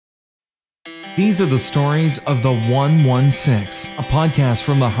These are the stories of the 116, a podcast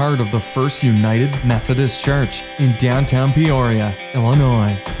from the heart of the First United Methodist Church in downtown Peoria,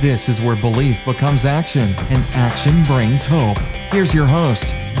 Illinois. This is where belief becomes action and action brings hope. Here's your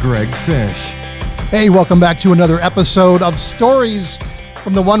host, Greg Fish. Hey, welcome back to another episode of Stories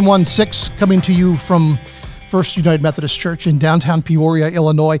from the 116, coming to you from First United Methodist Church in downtown Peoria,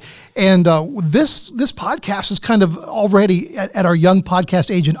 Illinois. And this podcast is kind of already at our young podcast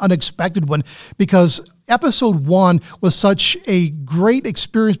age an unexpected one, because episode 1 was such a great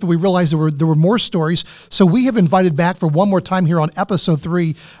experience, but we realized there were more stories. So we have invited back for one more time here on episode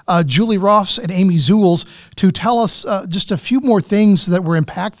 3, Julie Rolffs and Amy Zuehls to tell us just a few more things that were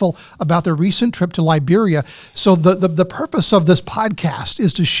impactful about their recent trip to Liberia. So the purpose of this podcast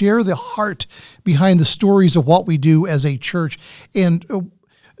is to share the heart behind the stories of what we do as a church. And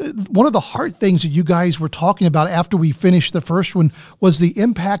one of the hard things that you guys were talking about after we finished the first one was the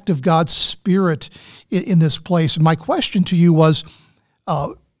impact of God's Spirit in this place. And my question to you was,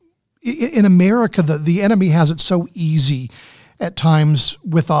 in America, the enemy has it so easy at times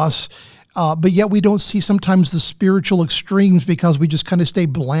with us, but yet we don't see sometimes the spiritual extremes because we just kind of stay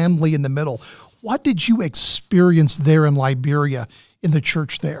blandly in the middle. What did you experience there in Liberia, in the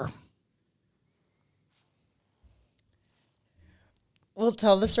church there? We'll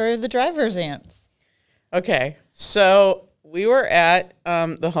tell the story of the driver's ants. Okay, so we were at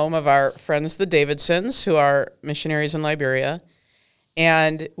the home of our friends, the Davidsons, who are missionaries in Liberia.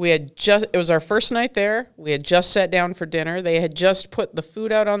 And it was our first night there. We had just sat down for dinner. They had just put the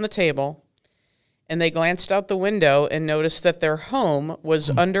food out on the table. And they glanced out the window and noticed that their home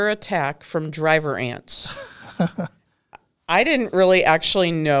was under attack from driver ants. I didn't really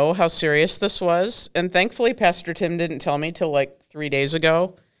actually know how serious this was. And thankfully, Pastor Tim didn't tell me till like 3 days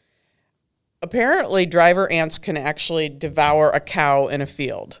ago. Apparently, driver ants can actually devour a cow in a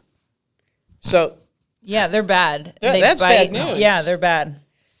field. So, yeah, they're bad. That's bad news. Yeah, they're bad.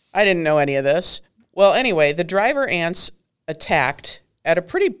 I didn't know any of this. Well, anyway, the driver ants attacked at a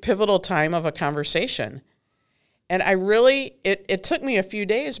pretty pivotal time of a conversation. And it took me a few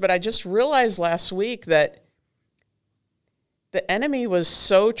days, but I just realized last week that the enemy was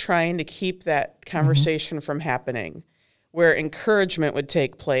so trying to keep that conversation from happening, where encouragement would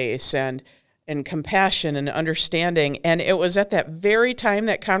take place and compassion and understanding. And it was at that very time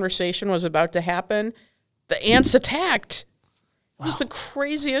that conversation was about to happen, the ants attacked. It was the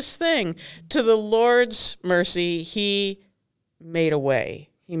craziest thing. To the Lord's mercy, he made a way.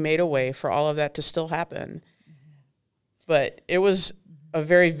 He made a way for all of that to still happen. But it was a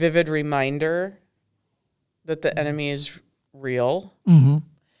very vivid reminder that the enemy is real. Mm-hmm.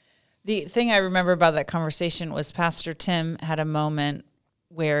 The thing I remember about that conversation was Pastor Tim had a moment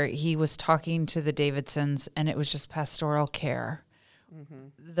where he was talking to the Davidsons, and it was just pastoral care.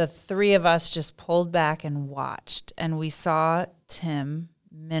 Mm-hmm. The three of us just pulled back and watched, and we saw Tim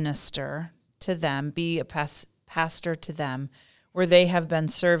minister to them, be a pastor to them, where they have been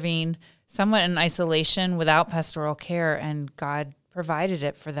serving somewhat in isolation without pastoral care, and God provided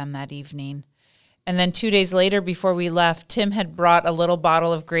it for them that evening. And then 2 days later, before we left, Tim had brought a little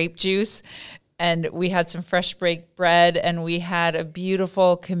bottle of grape juice, and we had some fresh baked bread, and we had a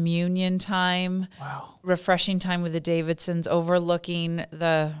beautiful communion time, refreshing time with the Davidsons, overlooking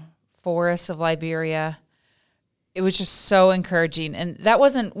the forests of Liberia. It was just so encouraging. And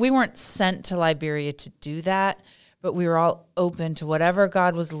we weren't sent to Liberia to do that, but we were all open to whatever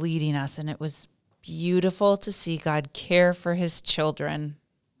God was leading us, and it was beautiful to see God care for his children.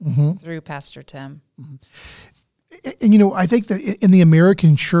 Mm-hmm. Through Pastor Tim. Mm-hmm. And, I think that in the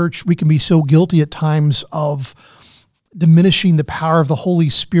American church, we can be so guilty at times of diminishing the power of the Holy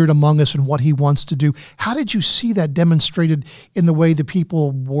Spirit among us and what he wants to do. How did you see that demonstrated in the way the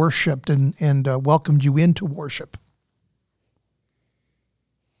people worshiped and welcomed you into worship?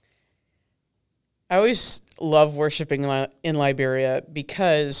 I always love worshiping in Liberia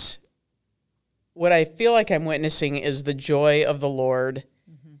because what I feel like I'm witnessing is the joy of the Lord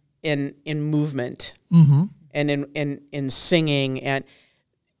in movement, mm-hmm. and in singing. And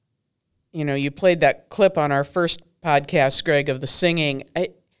you played that clip on our first podcast, Greg, of the singing.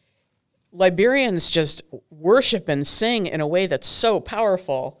 Liberians just worship and sing in a way that's so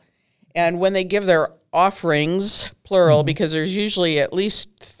powerful. And when they give their offerings, plural, mm-hmm. because there's usually at least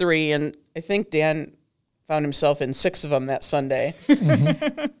 3, and I think Dan found himself in 6 of them that Sunday.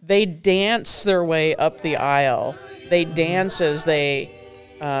 Mm-hmm. They dance their way up the aisle. They dance as they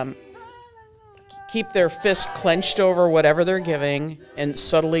keep their fist clenched over whatever they're giving and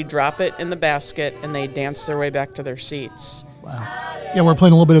subtly drop it in the basket, and they dance their way back to their seats. Wow. Yeah, we're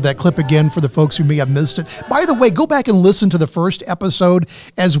playing a little bit of that clip again for the folks who may have missed it. By the way, go back and listen to the first episode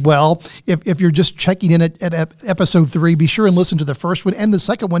as well. If you're just checking in at episode 3, be sure and listen to the first one and the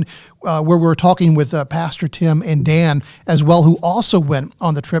second one where we're talking with Pastor Tim and Dan as well, who also went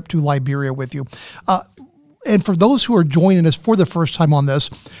on the trip to Liberia with you. And for those who are joining us for the first time on this,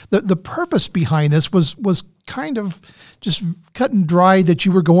 the purpose behind this was kind of just cut and dry, that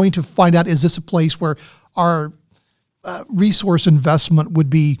you were going to find out, is this a place where our resource investment would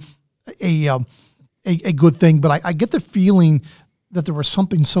be a good thing. But I get the feeling that there was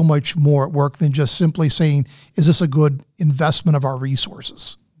something so much more at work than just simply saying, is this a good investment of our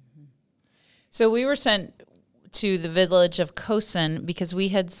resources? So we were sent to the village of Kosin because we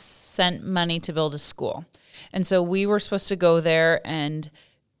had sent money to build a school. And so we were supposed to go there and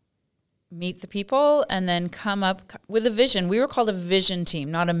meet the people and then come up with a vision. We were called a vision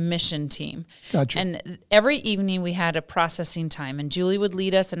team, not a mission team. Gotcha. And every evening we had a processing time, and Julie would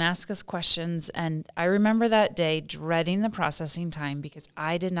lead us and ask us questions. And I remember that day dreading the processing time because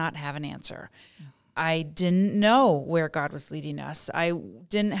I did not have an answer. I didn't know where God was leading us. I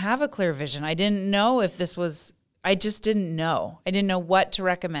didn't have a clear vision. I didn't know if this was, I just didn't know. I didn't know what to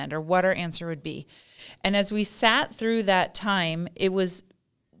recommend or what our answer would be. And as we sat through that time, it was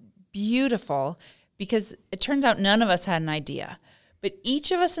beautiful because it turns out none of us had an idea, but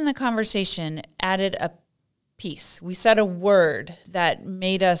each of us in the conversation added a piece. We said a word that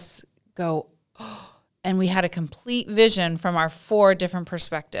made us go, oh, and we had a complete vision from our 4 different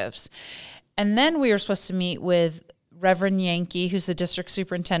perspectives. And then we were supposed to meet with Reverend Yankee, who's the district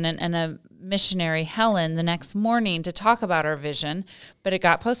superintendent, and a missionary, Helen, the next morning to talk about our vision, but it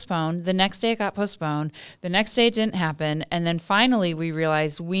got postponed. The next day it got postponed. The next day it didn't happen. And then finally we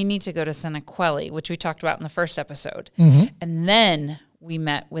realized we need to go to Senequeli, which we talked about in the first episode. Mm-hmm. And then we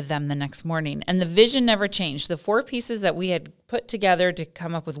met with them the next morning. And the vision never changed. The 4 pieces that we had put together to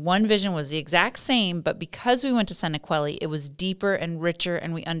come up with one vision was the exact same, but because we went to Senequeli, it was deeper and richer,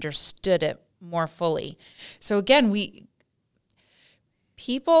 and we understood it more fully. So again,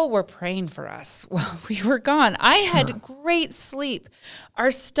 people were praying for us while we were gone. I had great sleep.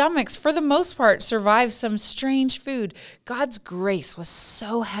 Our stomachs, for the most part, survived some strange food. God's grace was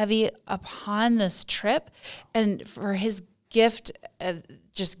so heavy upon this trip, and for his gift of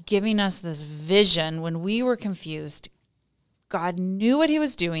just giving us this vision when we were confused, God knew what he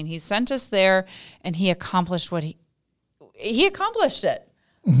was doing. He sent us there, and he accomplished what he accomplished it.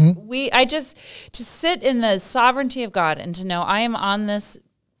 Mm-hmm. To sit in the sovereignty of God and to know I am on this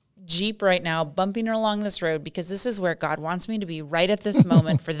Jeep right now, bumping along this road because this is where God wants me to be right at this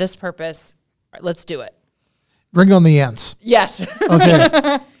moment for this purpose. Right, let's do it. Bring on the ants. Yes.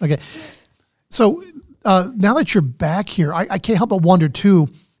 Okay. So now that you're back here, I can't help but wonder too,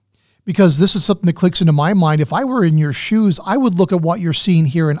 because this is something that clicks into my mind. If I were in your shoes, I would look at what you're seeing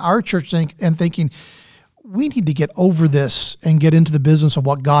here in our church and thinking, we need to get over this and get into the business of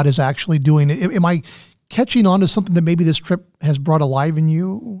what God is actually doing. Am I catching on to something that maybe this trip has brought alive in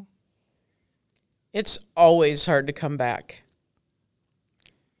you? It's always hard to come back.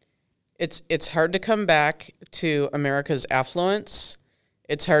 It's hard to come back to America's affluence.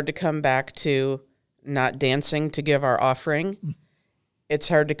 It's hard to come back to not dancing to give our offering. It's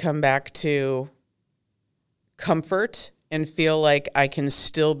hard to come back to comfort and feel like I can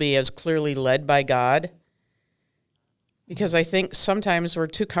still be as clearly led by God. Because I think sometimes we're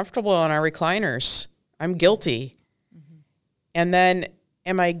too comfortable in our recliners. I'm guilty. Mm-hmm. And then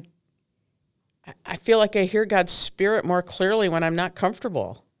I feel like I hear God's Spirit more clearly when I'm not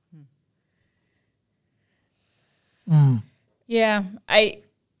comfortable. Mm. Yeah.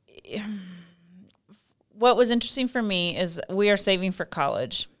 What was interesting for me is we are saving for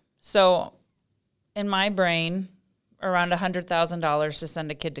college. So in my brain, around $100,000 to send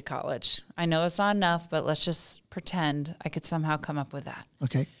a kid to college. I know that's not enough, but let's just pretend I could somehow come up with that.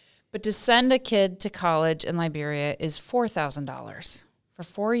 Okay. But to send a kid to college in Liberia is $4,000 for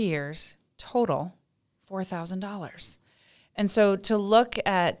 4 years, total $4,000. And so to look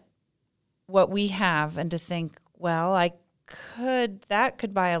at what we have and to think, well, that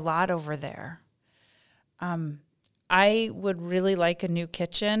could buy a lot over there. I would really like a new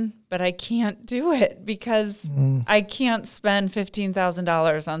kitchen, but I can't do it because I can't spend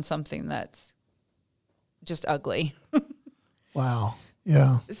 $15,000 on something that's just ugly. Wow.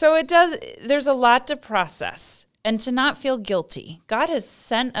 Yeah. So there's a lot to process and to not feel guilty. God has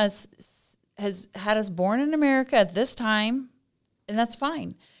had us born in America at this time, and that's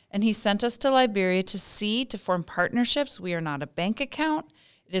fine. And he sent us to Liberia to form partnerships. We are not a bank account.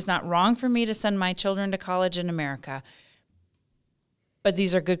 It is not wrong for me to send my children to college in America. But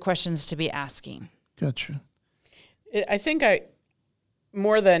these are good questions to be asking. Gotcha. I think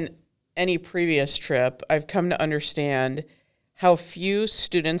more than any previous trip, I've come to understand how few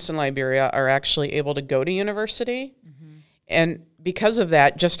students in Liberia are actually able to go to university. Mm-hmm. And because of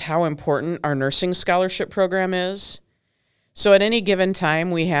that, just how important our nursing scholarship program is. So at any given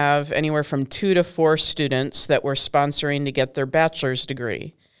time, we have anywhere from 2 to 4 students that we're sponsoring to get their bachelor's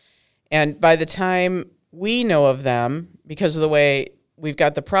degree. And by the time we know of them, because of the way we've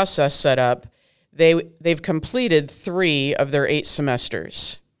got the process set up, they've completed 3 of their 8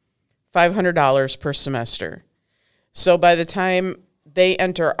 semesters, $500 per semester. So by the time they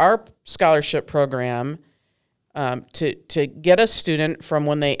enter our scholarship program, to get a student from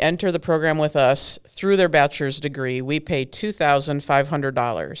when they enter the program with us through their bachelor's degree, we pay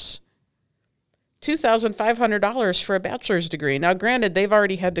 $2,500. $2,500 for a bachelor's degree. Now, granted, they've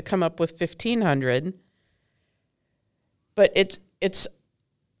already had to come up with $1,500, but it's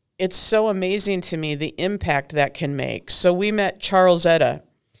so amazing to me the impact that can make. So we met Charles Etta.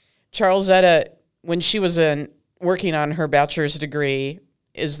 Charles Etta, when she was working on her bachelor's degree,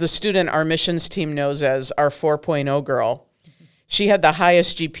 is the student our missions team knows as our 4.0 girl. She had the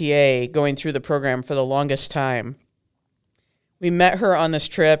highest GPA going through the program for the longest time. We met her on this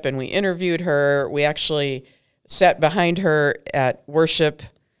trip and we interviewed her. We actually sat behind her at worship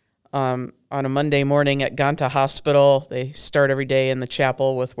on a Monday morning at Ganta Hospital. They start every day in the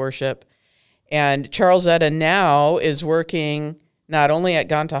chapel with worship. And Charles Etta now is working not only at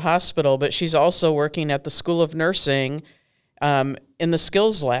Ganta Hospital, but she's also working at the School of Nursing in the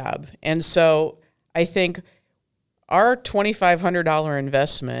skills lab. And so I think our $2,500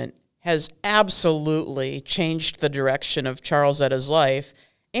 investment has absolutely changed the direction of Charles Etta's life.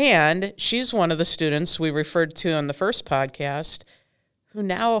 And she's one of the students we referred to on the first podcast who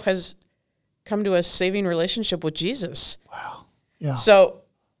now has come to a saving relationship with Jesus. Wow. Yeah. So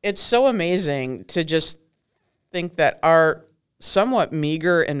it's so amazing to just think that our somewhat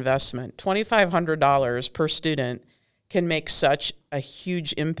meager investment, $2,500 per student, can make such a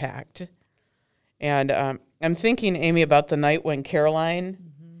huge impact. And I'm thinking, Amy, about the night when Caroline,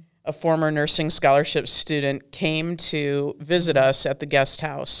 a former nursing scholarship student, came to visit us at the guest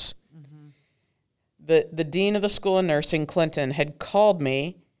house. The dean of the School of Nursing, Clinton, had called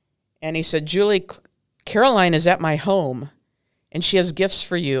me, and he said, Julie, Caroline is at my home, and she has gifts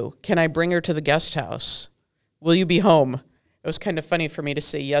for you. Can I bring her to the guest house? Will you be home? It was kind of funny for me to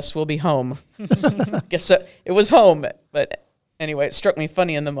say, yes, we'll be home. Guess it was home, but anyway, it struck me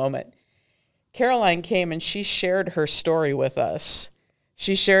funny in the moment. Caroline came and she shared her story with us.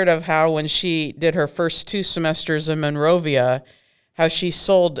 She shared of how when she did her first 2 semesters in Monrovia, how she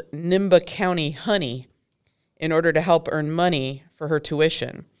sold Nimba County honey in order to help earn money for her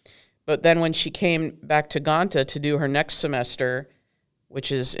tuition. But then when she came back to Ganta to do her next semester, which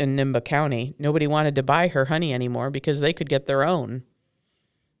is in Nimba County, nobody wanted to buy her honey anymore because they could get their own.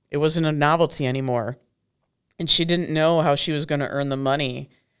 It wasn't a novelty anymore. And she didn't know how she was going to earn the money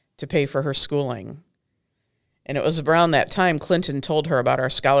to pay for her schooling. And it was around that time Clinton told her about our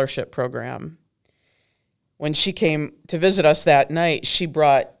scholarship program. When she came to visit us that night, she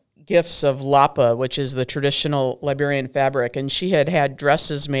brought gifts of lapa, which is the traditional Liberian fabric, and she had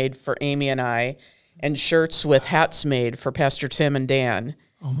dresses made for Amy and I, and shirts with hats made for Pastor Tim and Dan.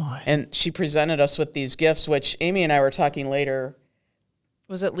 Oh, my. And she presented us with these gifts, which Amy and I were talking later.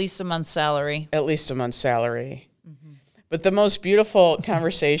 Was at least a month's salary. At least a month's salary. Mm-hmm. But the most beautiful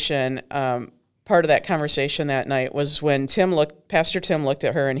conversation, part of that conversation that night was when Pastor Tim looked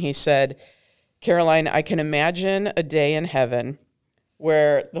at her and he said, Caroline, I can imagine a day in heaven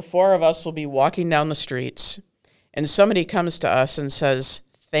where the 4 of us will be walking down the streets and somebody comes to us and says,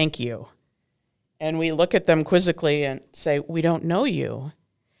 thank you. And we look at them quizzically and say, we don't know you.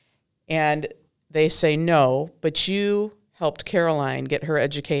 And they say, no, but you helped Caroline get her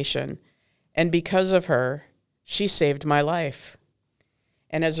education. And because of her, she saved my life.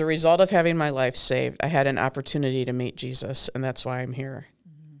 And as a result of having my life saved, I had an opportunity to meet Jesus, and that's why I'm here.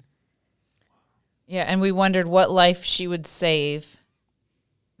 Yeah, and we wondered what life she would save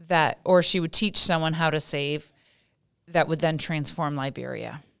or she would teach someone how to save that would then transform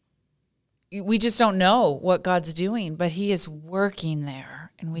Liberia. We just don't know what God's doing, but he is working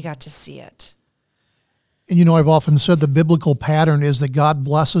there, and we got to see it. And I've often said the biblical pattern is that God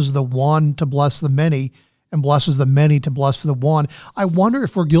blesses the one to bless the many and blesses the many to bless the one. I wonder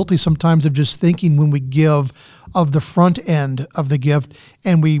if we're guilty sometimes of just thinking when we give of the front end of the gift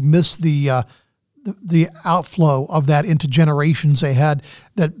and we miss the outflow of that into generations ahead,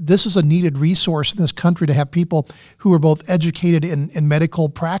 that this is a needed resource in this country to have people who are both educated in medical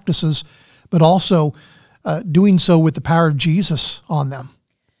practices, but also doing so with the power of Jesus on them.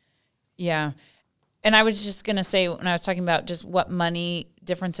 Yeah. And I was just going to say, when I was talking about just what money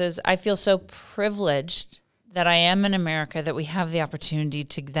differences, I feel so privileged that I am in America, that we have the opportunity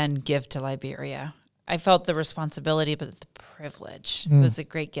to then give to Liberia. I felt the responsibility, but the privilege was a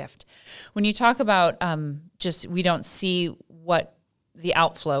great gift. When you talk about just we don't see what the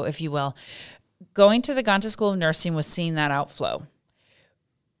outflow, if you will, going to the Ganta School of Nursing was seeing that outflow.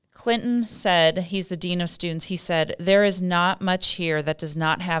 Clinton said, he's the dean of students, he said, there is not much here that does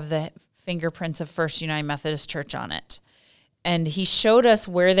not have the fingerprints of First United Methodist Church on it. And he showed us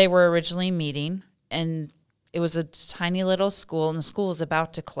where they were originally meeting, and it was a tiny little school, and the school was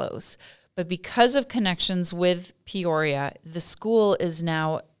about to close. But because of connections with Peoria, the school is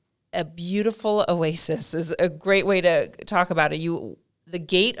now a beautiful oasis, is a great way to talk about it. The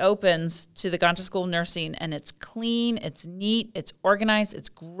gate opens to the Ganta School of Nursing, and it's clean, it's neat, it's organized, it's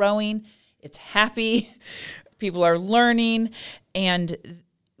growing, it's happy. People are learning, and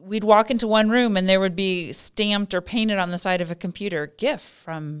we'd walk into one room and there would be stamped or painted on the side of a computer, gift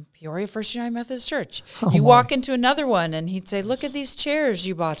from Peoria First United Methodist Church. You walk into another one and he'd say, look at these chairs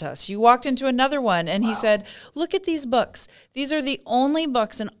you bought us. You walked into another one and he said, look at these books. These are the only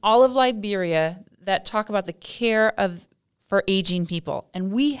books in all of Liberia that talk about the care for aging people.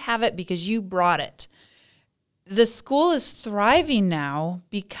 And we have it because you brought it. The school is thriving now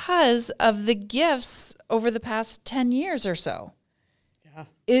because of the gifts over the past 10 years or so.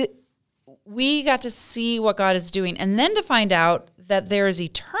 We got to see what God is doing, and then to find out that there is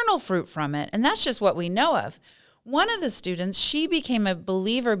eternal fruit from it, and that's just what we know of. One of the students, she became a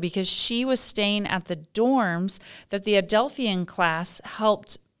believer because she was staying at the dorms that the Adelphian class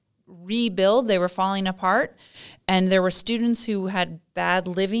helped rebuild. They were falling apart, and there were students who had bad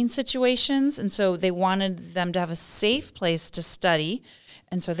living situations, and so they wanted them to have a safe place to study.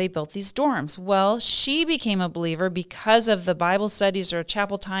 And so they built these dorms. Well, she became a believer because of the Bible studies or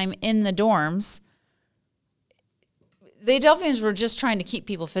chapel time in the dorms. The Adelphians were just trying to keep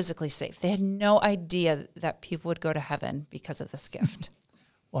people physically safe. They had no idea that people would go to heaven because of this gift.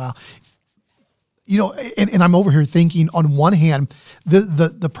 Wow. You know, and I'm over here thinking, on one hand,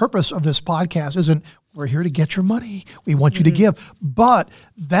 the purpose of this podcast isn't, we're here to get your money, we want you to give. But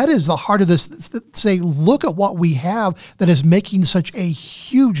that is the heart of this. Say, look at what we have that is making such a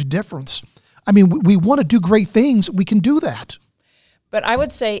huge difference. I mean, we want to do great things. We can do that. But I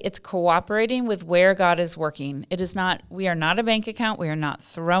would say it's cooperating with where God is working. It is not, we are not a bank account. We are not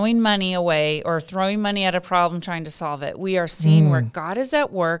throwing money away or throwing money at a problem trying to solve it. We are seeing where God is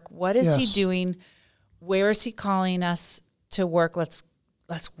at work. What is he doing? Where is he calling us to work? Let's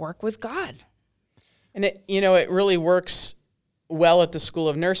work with God. And it really works well at the School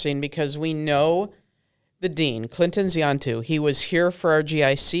of Nursing because we know the dean, Clinton Ziantu. He was here for our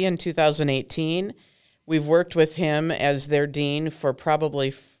GIC in 2018. We've worked with him as their dean for probably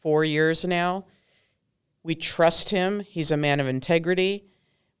 4 years now. We trust him. He's a man of integrity.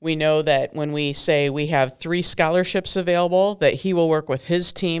 We know that when we say we have 3 scholarships available, that he will work with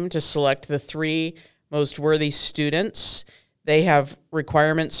his team to select the 3 most worthy students. They have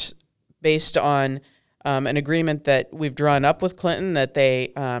requirements based on an agreement that we've drawn up with Clinton that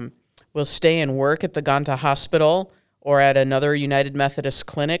they will stay and work at the Ganta Hospital or at another United Methodist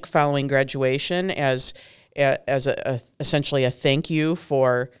clinic following graduation as essentially a thank you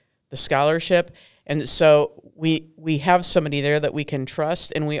for the scholarship. And so we have somebody there that we can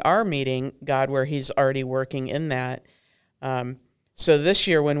trust, and we are meeting God where he's already working in that. So this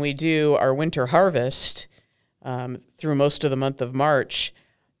year when we do our winter harvest through most of the month of March,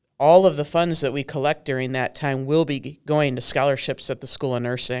 all of the funds that we collect during that time will be going to scholarships at the School of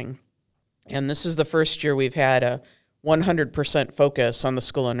Nursing. And this is the first year we've had a 100% focus on the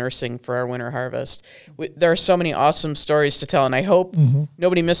School of Nursing for our winter harvest. There are so many awesome stories to tell, and I hope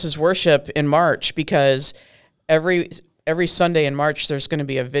nobody misses worship in March, because every Sunday in March there's going to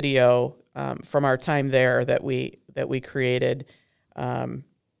be a video from our time there that we created.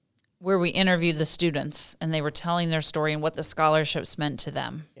 Where we interviewed the students, and they were telling their story and what the scholarships meant to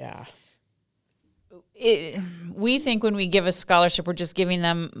them. Yeah. We think when we give a scholarship, we're just giving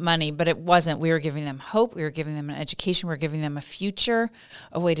them money, but it wasn't. We were giving them hope. We were giving them an education. We were giving them a future,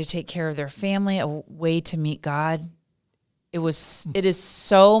 a way to take care of their family, a way to meet God. It is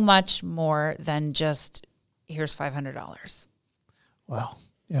so much more than just, here's $500. Wow.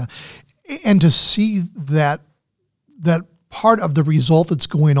 Yeah. And to see that part of the result that's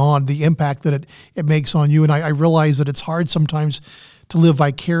going on, the impact that it makes on you. And I realize that it's hard sometimes to live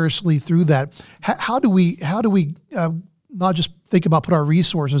vicariously through that. How do we not just think about put our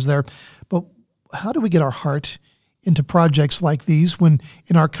resources there, but how do we get our heart into projects like these when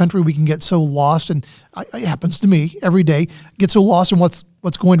in our country we can get so lost, and it happens to me every day, get so lost in what's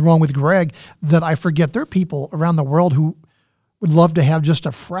going wrong with Greg that I forget there are people around the world who would love to have just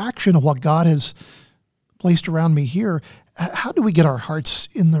a fraction of what God has placed around me here. How do we get our hearts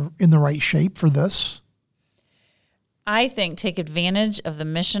in the right shape for this? I think take advantage of the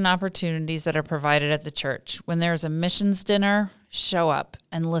mission opportunities that are provided at the church. When there's a missions dinner, show up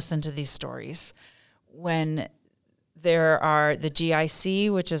and listen to these stories. When there are the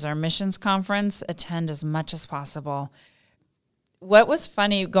GIC, which is our missions conference, attend as much as possible. What was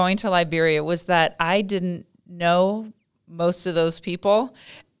funny going to Liberia was that I didn't know most of those people.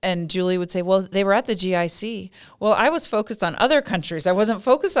 And Julie would say, well, they were at the GIC. Well, I was focused on other countries. I wasn't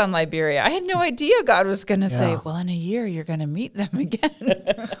focused on Liberia. I had no idea God was going to say, well, in a year, you're going to meet them again.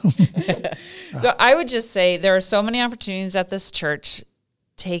 So I would just say there are so many opportunities at this church.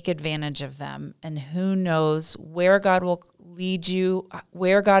 Take advantage of them. And who knows where God will lead you,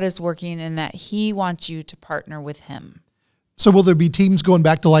 where God is working, and that he wants you to partner with him. So will there be teams going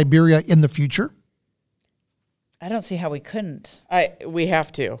back to Liberia in the future? I don't see how we couldn't. We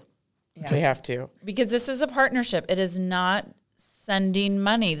have to. Yeah. We have to. Because this is a partnership. It is not sending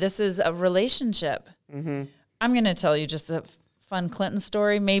money. This is a relationship. Mm-hmm. I'm going to tell you just a fun Clinton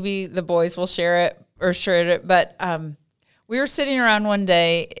story. Maybe the boys will share it. But we were sitting around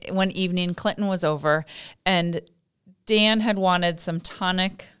one evening. Clinton was over, and Dan had wanted some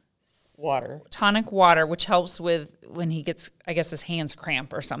tonic water, which helps with when he gets, I guess, his hands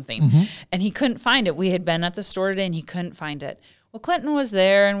cramp or something. Mm-hmm. And he couldn't find it. We had been at the store today and he couldn't find it. Well, Clinton was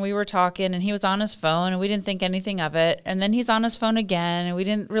there and we were talking and he was on his phone and we didn't think anything of it. And then he's on his phone again and we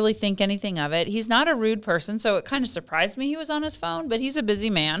didn't really think anything of it. He's not a rude person, so it kind of surprised me he was on his phone, but he's a busy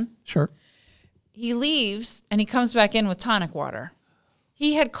man. Sure. He leaves and he comes back in with tonic water.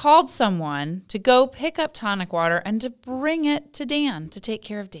 He had called someone to go pick up tonic water and to bring it to Dan, to take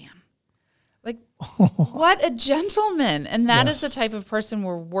care of Dan. Like, what a gentleman. And that is the type of person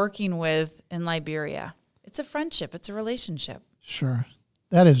we're working with in Liberia. It's a friendship. It's a relationship. Sure.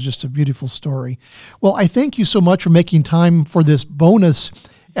 That is just a beautiful story. Well, I thank you so much for making time for this bonus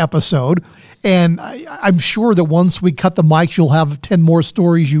episode. And I'm sure that once we cut the mics, you'll have 10 more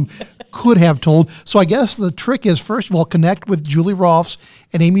stories you could have told. So I guess the trick is, first of all, connect with Julie Rolffs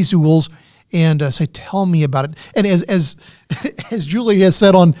and Amy Zuehls and say, tell me about it. And as Julie has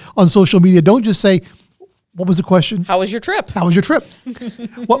said on social media, don't just say, what was the question? How was your trip? How was your trip?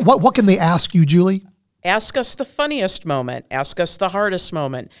 What can they ask you, Julie? Ask us the funniest moment. Ask us the hardest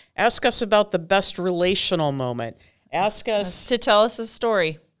moment. Ask us about the best relational moment. Ask us to tell us a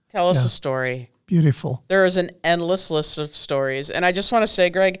story. Tell us a story. Beautiful. There is an endless list of stories. And I just want to say,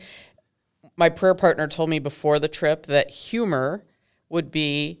 Greg, my prayer partner told me before the trip that humor would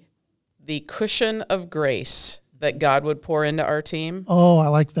be the cushion of grace that God would pour into our team. Oh, I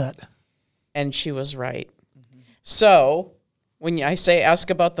like that. And she was right. Mm-hmm. So when I say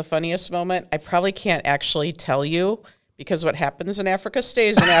ask about the funniest moment, I probably can't actually tell you because what happens in Africa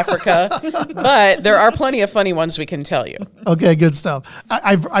stays in Africa. But there are plenty of funny ones we can tell you. Okay, good stuff.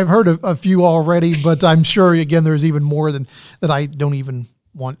 I've heard a few already, but I'm sure, again, there's even more that I don't even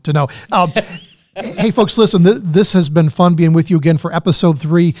want to know. Hey, folks, listen, this has been fun being with you again for episode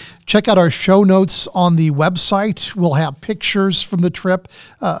 3. Check out our show notes on the website. We'll have pictures from the trip,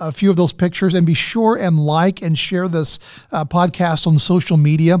 a few of those pictures, and be sure and like and share this podcast on social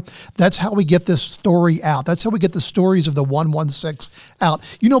media. That's how we get this story out. That's how we get the stories of the 116 out.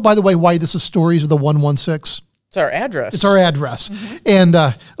 You know, by the way, why this is Stories of the 116? It's our address. It's our address. Mm-hmm. And,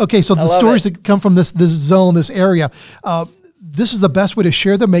 okay, so the stories that come from this zone, this area, this is the best way to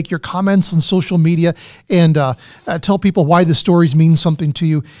share them. Make your comments on social media and tell people why the stories mean something to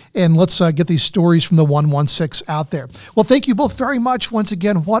you. And let's get these stories from the 116 out there. Well, thank you both very much once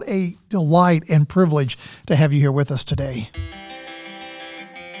again. What a delight and privilege to have you here with us today.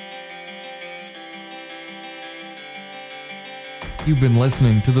 You've been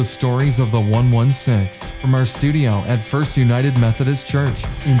listening to the Stories of the 116 from our studio at First United Methodist Church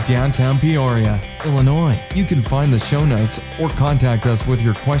in downtown Peoria, Illinois. You can find the show notes or contact us with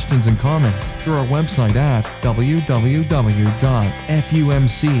your questions and comments through our website at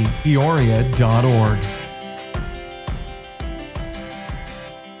www.fumcpeoria.org.